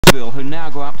Yeovil, who now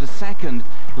go up to second.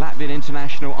 Latvian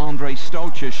international Andrejs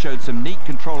Stolcers showed some neat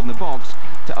control in the box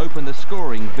to open the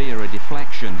scoring via a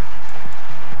deflection.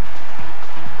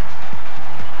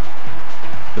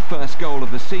 The first goal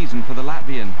of the season for the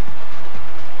Latvian.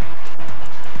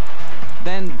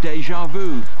 Then deja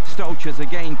vu, Stolcers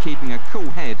again keeping a cool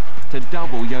head to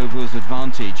double Yeovil's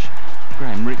advantage.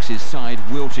 Graham Rix's side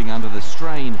wilting under the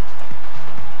strain.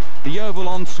 The Yeovil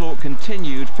onslaught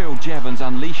continued, Phil Jevons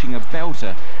unleashing a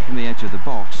belter from the edge of the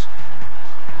box.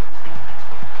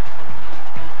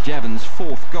 Jevons'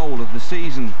 fourth goal of the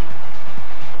season.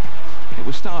 It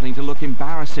was starting to look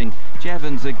embarrassing.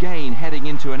 Jevons again heading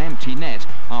into an empty net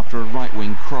after a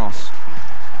right-wing cross.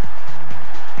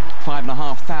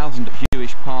 5,500 at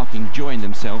Hewish Park enjoying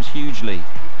themselves hugely.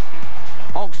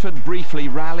 Oxford briefly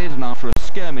rallied, and after a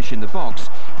skirmish in the box,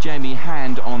 Jamie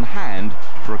hand on hand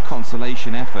for a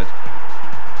consolation effort.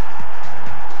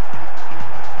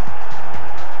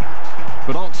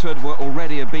 But Oxford were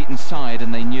already a beaten side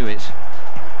and they knew it.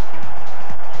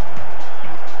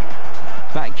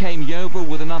 Back came Yeovil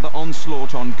with another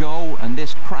onslaught on goal, and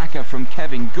this cracker from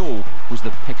Kevin Gall was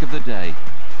the pick of the day.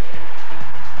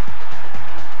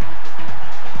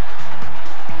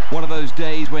 One of those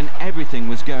days when everything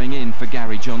was going in for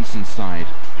Gary Johnson's side.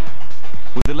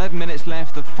 With 11 minutes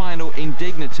left, the final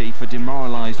indignity for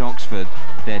demoralised Oxford.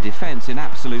 Their defence in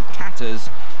absolute tatters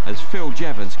as Phil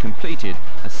Jevons completed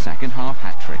a second-half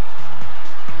hat-trick.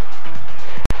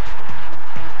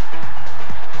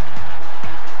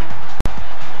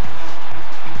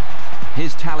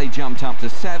 His tally jumped up to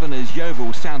 7 as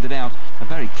Yeovil sounded out a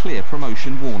very clear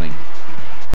promotion warning.